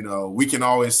 Yeah. You know, we can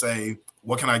always say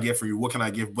what can I get for you? What can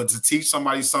I give? But to teach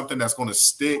somebody something that's going to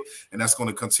stick and that's going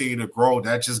to continue to grow,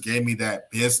 that just gave me that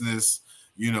business,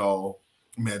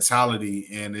 mentality.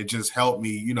 And it just helped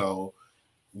me,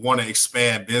 want to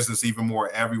expand business even more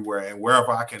everywhere. And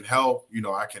wherever I can help,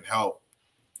 I can help.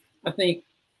 I think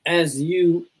as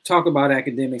you talk about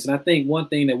academics, and I think one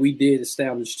thing that we did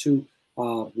establish too,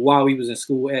 while we was in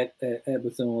school at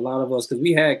Bethune, a lot of us, because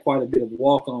we had quite a bit of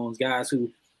walk-ons, guys who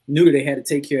knew that they had to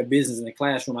take care of business in the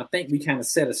classroom. I think we kind of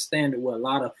set a standard where a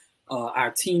lot of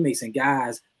our teammates and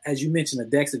guys, as you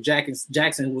mentioned, Dexter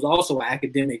Jackson, who was also an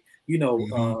academic,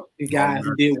 guys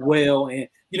who did well. And,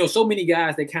 so many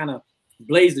guys that kind of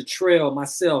blazed the trail,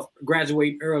 myself,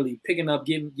 graduating early, picking up,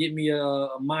 getting me a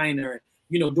minor,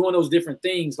 doing those different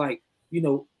things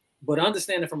but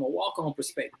understanding from a walk-on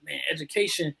perspective, man,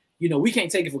 education, we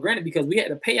can't take it for granted because we had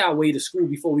to pay our way to school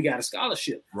before we got a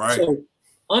scholarship. Right. So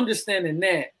understanding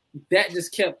that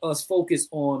just kept us focused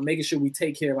on making sure we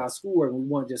take care of our schoolwork. We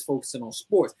weren't just focusing on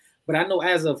sports. But I know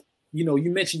as of,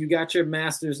 you mentioned you got your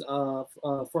master's from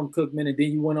Cookman, and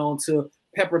then you went on to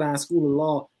Pepperdine School of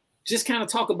Law. Just kind of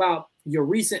talk about your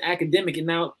recent academic and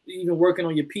now even working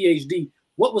on your PhD.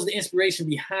 What was the inspiration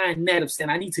behind that of saying,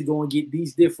 I need to go and get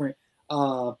these different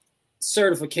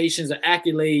certifications or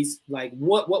accolades? Like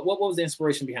what was the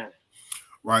inspiration behind it?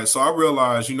 Right. So I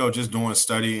realized, just doing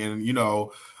study and,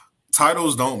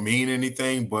 titles don't mean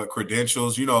anything, but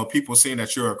credentials, people seeing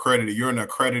that you're accredited, you're an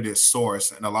accredited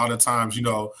source. And a lot of times,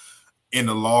 in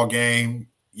the law game,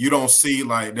 you don't see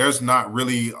there's not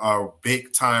really a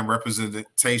big time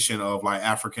representation of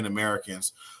African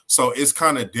Americans. So it's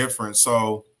kind of different.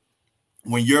 So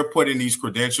when you're putting these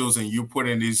credentials and you put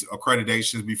in these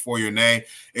accreditations before your name,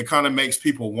 it kind of makes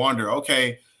people wonder,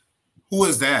 okay, who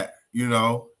is that?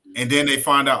 And then they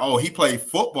find out, oh, he played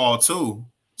football too.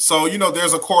 So,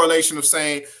 there's a correlation of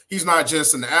saying he's not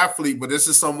just an athlete, but this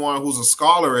is someone who's a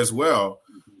scholar as well.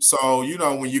 So,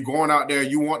 when you're going out there,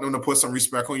 you want them to put some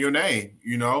respect on your name,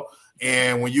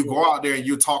 and when you go out there and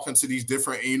you're talking to these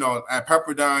different, at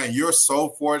Pepperdine, you're so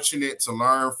fortunate to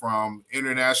learn from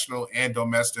international and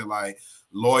domestic,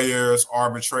 lawyers,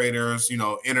 arbitrators,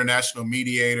 international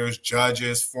mediators,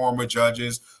 judges, former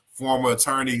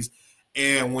attorneys.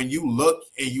 And when you look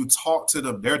and you talk to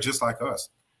them, they're just like us.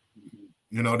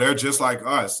 They're just like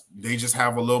us. They just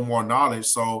have a little more knowledge.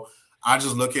 So I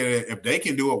just look at it. If they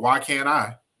can do it, why can't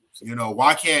I?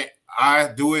 Why can't I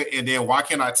do it? And then why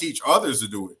can't I teach others to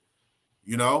do it?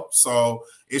 So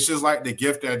it's just like the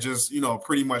gift that just,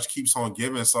 pretty much keeps on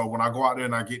giving. So when I go out there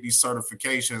and I get these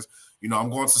certifications, I'm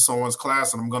going to someone's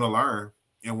class and I'm going to learn.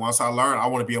 And once I learn, I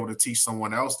want to be able to teach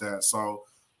someone else that. So,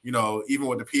 even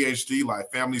with the PhD,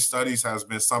 family studies has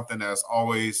been something that's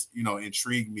always,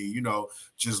 intrigued me,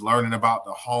 just learning about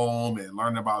the home and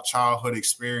learning about childhood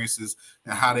experiences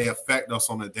and how they affect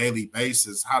us on a daily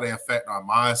basis, how they affect our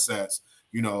mindsets,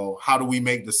 how do we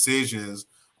make decisions,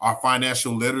 our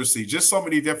financial literacy, just so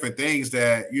many different things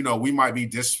that, we might be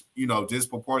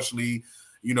disproportionately,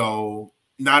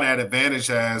 not at advantage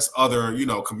as other,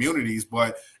 communities,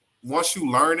 but once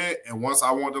you learn it and once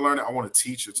I want to learn it, I want to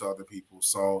teach it to other people.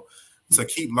 So to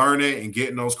keep learning and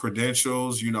getting those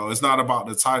credentials, it's not about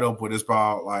the title, but it's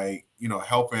about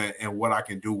helping and what I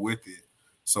can do with it.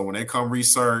 So when they come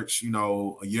research,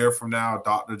 a year from now,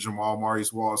 Dr. Jamal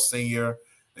Maurice Walls Sr.,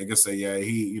 they can say, yeah,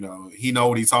 he know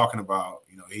what he's talking about.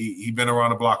 He been around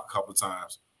the block a couple of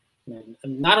times. And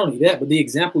not only that, but the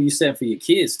example you set for your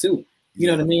kids too. You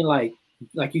know what I mean?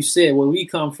 Like you said, where we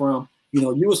come from,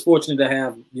 you was fortunate to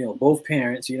have, both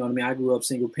parents, I grew up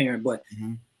single parent, but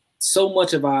so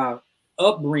much of our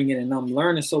upbringing, and I'm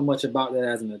learning so much about that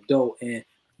as an adult and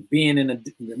being in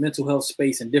the mental health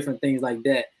space and different things like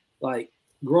that,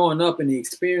 growing up and the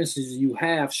experiences you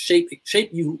have shape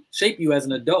you as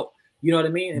an adult, you know what I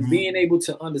mean? And being able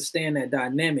to understand that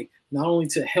dynamic, not only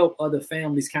to help other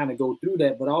families kind of go through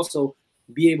that, but also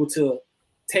be able to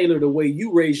tailor the way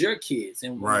you raise your kids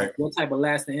and what type of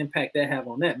lasting impact that have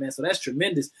on that, man. So that's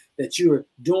tremendous that you're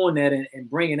doing that and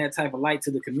bringing that type of light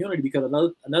to the community, because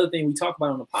another thing we talk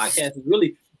about on the podcast is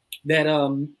really that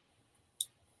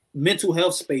mental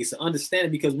health space,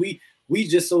 understanding, because we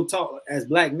just so taught as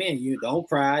Black men, you don't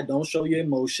cry, don't show your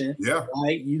emotion,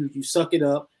 right? You suck it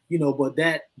up, but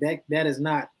that is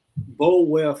not bode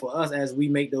well for us as we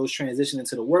make those transition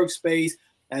into the workspace,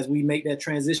 as we make that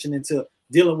transition into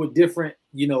dealing with different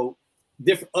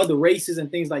other races and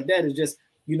things like that. Is just,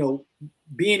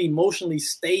 being emotionally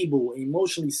stable,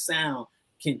 emotionally sound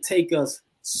can take us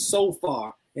so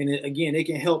far. And it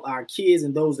can help our kids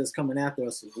and those that's coming after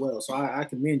us as well. So I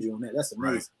commend you on that. That's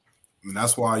amazing. And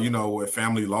that's why, with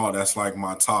family law, that's like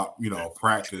my top,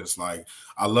 practice. Like,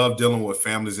 I love dealing with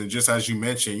families. And just as you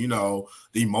mentioned, the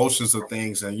emotions of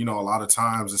things. And, a lot of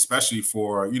times, especially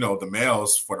for, the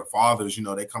males, for the fathers,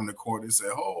 they come to court and say,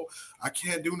 oh, I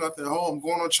can't do nothing. Oh, I'm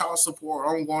going on child support.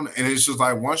 And it's just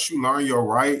like, once you learn your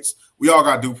rights, we all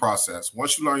got due process.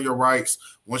 Once you learn your rights,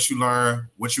 once you learn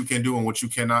what you can do and what you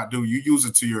cannot do, you use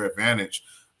it to your advantage.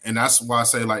 And that's why I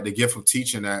say, like, the gift of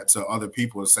teaching that to other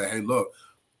people, to say, hey, look,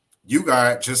 you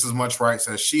got just as much rights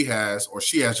as she has, or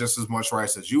she has just as much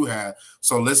rights as you have.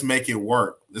 So let's make it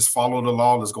work. Let's follow the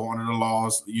law. Let's go under the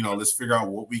laws. Let's figure out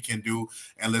what we can do,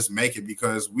 and let's make it,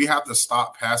 because we have to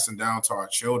stop passing down to our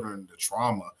children the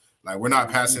trauma. Like, we're not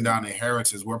passing down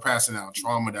inheritance. We're passing down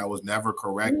trauma that was never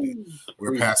corrected.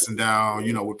 We're passing down,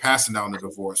 we're passing down the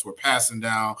divorce. We're passing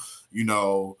down,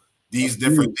 these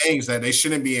different things that they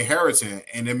shouldn't be inheriting.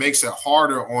 And it makes it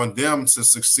harder on them to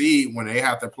succeed when they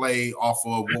have to play off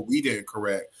of what we didn't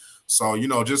correct. So,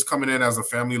 just coming in as a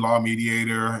family law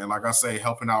mediator, and like I say,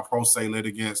 helping out pro se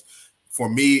litigants, for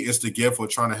me, it's the gift of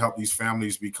trying to help these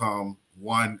families become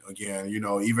one again.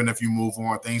 Even if you move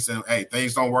on, things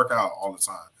don't work out all the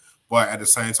time. But at the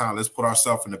same time, let's put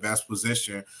ourselves in the best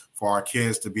position for our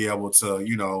kids to be able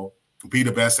to, be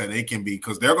the best that they can be,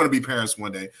 because they're going to be parents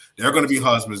one day. They're going to be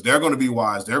husbands. They're going to be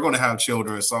wives. They're going to have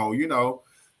children. So,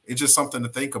 it's just something to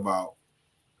think about.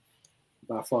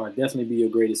 By far, definitely be your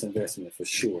greatest investment for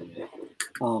sure, man.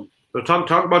 So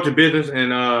talk about your business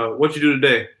and what you do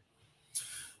today.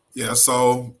 Yeah,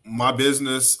 so my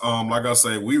business, like I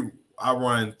say, I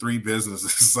run 3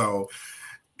 businesses. So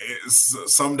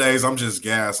some days I'm just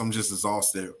gassed. I'm just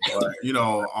exhausted. But,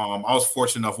 I was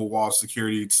fortunate enough with Wall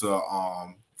Security to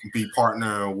be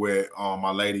partnering with my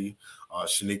lady,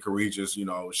 Shanika Regis.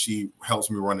 She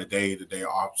helps me run the day-to-day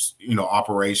ops,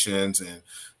 operations, and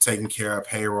taking care of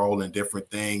payroll and different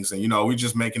things. And, we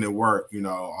just making it work.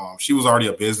 She was already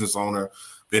a business owner,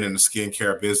 been in the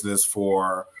skincare business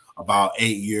for about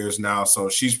 8 years now. So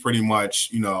she's pretty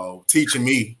much, teaching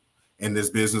me in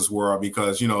this business world,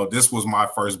 because, this was my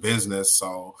first business.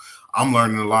 So I'm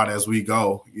learning a lot as we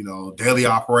go. Daily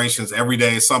operations, every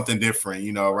day is something different,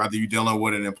 whether you're dealing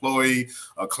with an employee,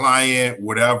 a client,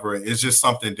 whatever, it's just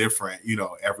something different,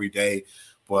 every day.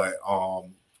 But,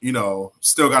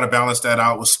 still got to balance that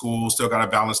out with school, still got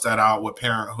to balance that out with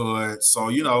parenthood. So,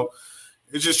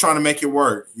 it's just trying to make it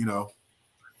work,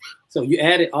 So you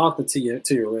added author to your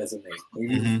resume.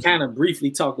 You kind of briefly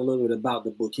talked a little bit about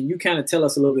the book. Can you kind of tell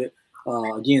us a little bit,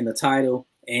 again, the title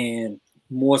and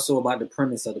more so about the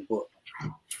premise of the book?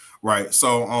 Right.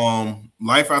 So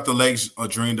Life After Lakes, A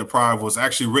Dream Deprived was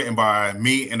actually written by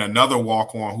me and another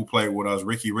walk-on who played with us,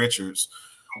 Ricky Richards.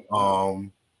 We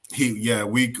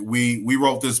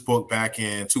wrote this book back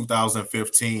in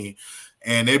 2015,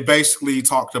 and it basically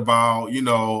talked about,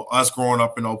 us growing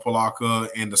up in Opelika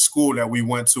and the school that we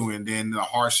went to, and then the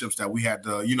hardships that we had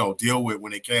to, deal with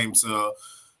when it came to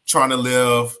trying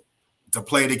to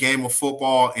play the game of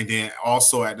football. And then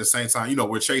also at the same time,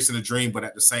 we're chasing a dream, but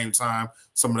at the same time,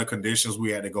 some of the conditions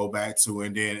we had to go back to.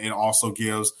 And then it also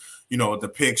gives, a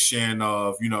depiction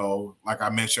of, like I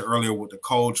mentioned earlier with the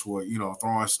coach, with,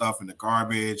 throwing stuff in the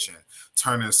garbage and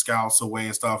turning scouts away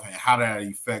and stuff, and how that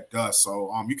affect us.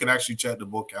 So you can actually check the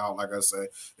book out. Like I said,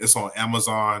 it's on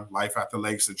Amazon, Life After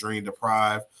Lakes, A Dream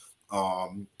Deprived.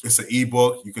 It's an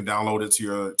ebook. You can download it to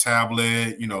your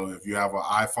tablet. If you have an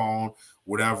iPhone,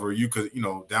 whatever, you could,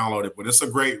 download it. But it's a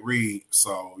great read.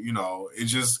 So, it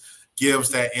just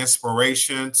gives that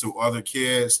inspiration to other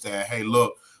kids that, hey,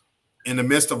 look, in the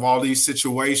midst of all these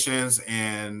situations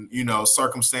and,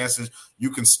 circumstances,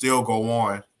 you can still go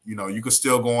on. You can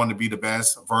still go on to be the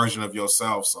best version of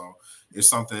yourself. So it's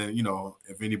something,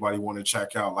 if anybody want to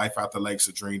check out, Life After Lakes,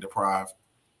 A Dream Deprived.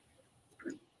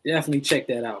 Definitely check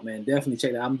that out, man. Definitely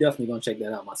check that. I'm definitely going to check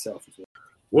that out myself as well.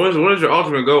 What is your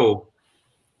ultimate goal?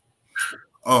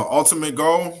 Ultimate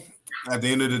goal at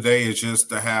the end of the day is just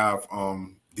to have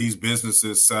these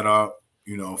businesses set up,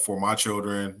 for my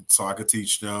children, so I could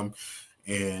teach them,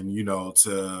 and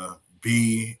to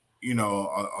be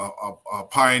a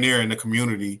pioneer in the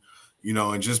community,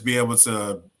 and just be able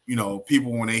to,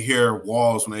 people, when they hear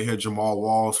Walls, when they hear Jamal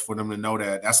Walls, for them to know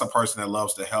that that's a person that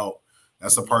loves to help.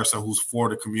 That's a person who's for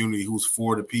the community, who's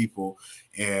for the people.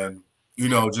 And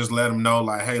just let them know,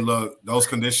 like, hey, look, those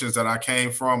conditions that I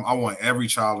came from, I want every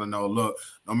child to know, look,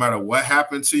 no matter what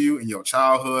happened to you in your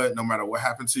childhood, no matter what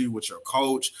happened to you with your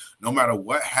coach, no matter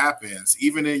what happens,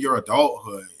 even in your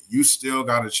adulthood, you still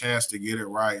got a chance to get it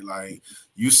right. Like,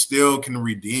 you still can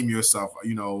redeem yourself.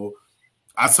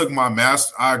 I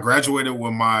graduated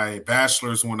with my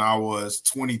bachelor's when I was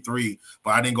 23,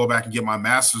 but I didn't go back and get my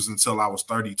master's until I was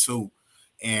 32.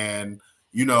 And,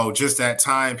 you know, just that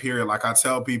time period, like I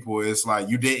tell people, it's like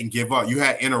you didn't give up. You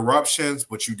had interruptions,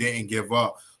 but you didn't give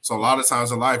up. So a lot of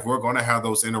times in life, we're going to have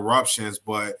those interruptions,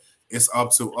 but it's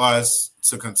up to us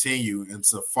to continue and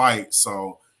to fight.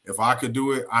 So if I could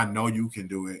do it, I know you can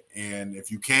do it. And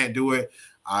if you can't do it,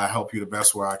 I help you the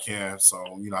best way I can.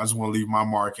 So, you know, I just want to leave my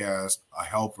mark as a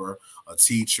helper, a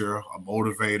teacher, a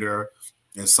motivator,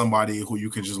 and somebody who you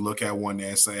can just look at one day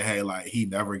and say, hey, like, he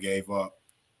never gave up.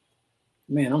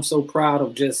 Man, I'm so proud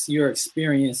of just your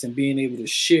experience and being able to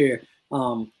share,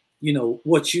 you know,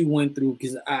 what you went through,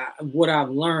 because what I've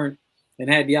learned and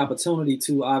had the opportunity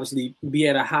to obviously be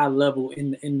at a high level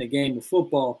in the game of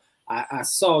football, I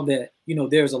saw that, you know,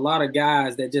 there's a lot of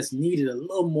guys that just needed a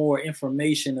little more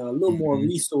information or a little more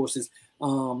resources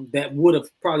that would have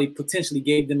probably potentially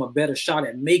gave them a better shot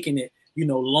at making it, you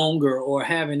know, longer or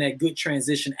having that good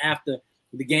transition after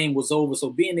the game was over. So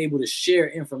being able to share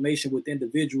information with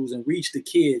individuals and reach the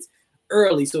kids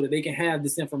early so that they can have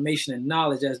this information and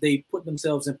knowledge as they put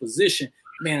themselves in position,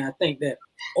 man, I think that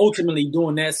ultimately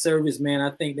doing that service, man, I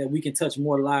think that we can touch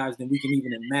more lives than we can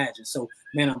even imagine. So,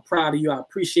 man, I'm proud of you. I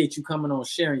appreciate you coming on,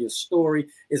 sharing your story.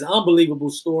 It's an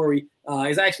unbelievable story.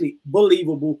 It's actually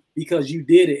believable because you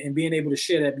did it, and being able to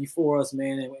share that before us,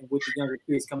 man, and with the younger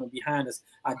kids coming behind us,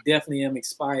 I definitely am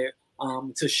inspired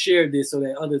to share this so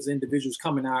that others individuals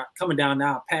coming down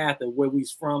our path of where we're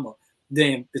from, or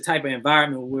then the type of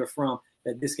environment we're from,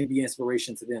 that this can be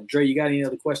inspiration to them. Dre, you got any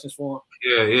other questions for him?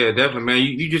 Yeah, definitely, man.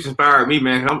 You just inspired me,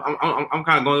 man. I'm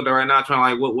kind of going through that right now,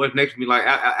 trying like what's next to me, like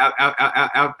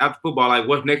after football, like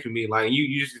what's next to me, like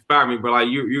you just inspired me, bro. Like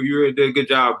you really did a good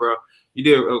job, bro. You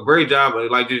did a great job,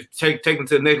 like just taking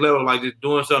to the next level, like just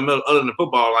doing something else other than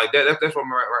football, like that's what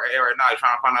I'm right now,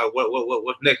 trying to find out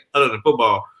what's next other than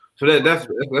football. So that's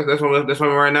what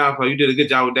I'm right now. So you did a good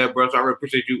job with that, bro. So I really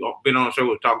appreciate you being on the show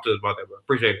and talking to us about that, bro.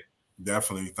 Appreciate it.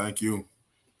 Definitely. Thank you.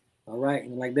 All right.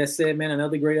 And like that said, man,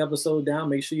 another great episode down.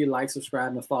 Make sure you like,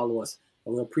 subscribe, and follow us.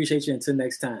 And we'll appreciate you until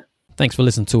next time. Thanks for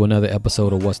listening to another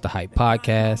episode of What's the Hype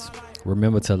podcast.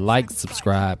 Remember to like,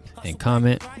 subscribe, and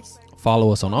comment.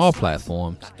 Follow us on all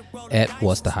platforms at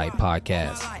What's the Hype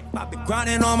podcast. I've been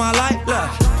grinding all my life,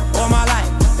 look, all my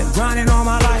life. Been grinding all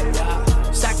my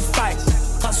life.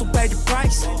 Sacrifice, hustle, pay the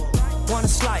price. Want a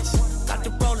slice, got to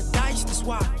roll the dice. That's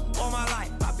why all my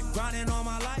life I've been grinding all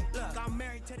my life. Look, I'm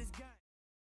married to this guy.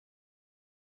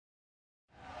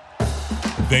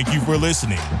 Thank you for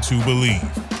listening to Believe.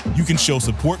 You can show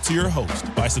support to your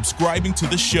host by subscribing to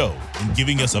the show and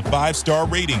giving us a 5-star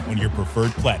rating on your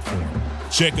preferred platform.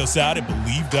 Check us out at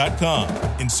Believe.com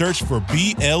and search for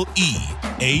BLEAV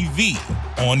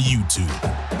on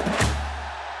YouTube.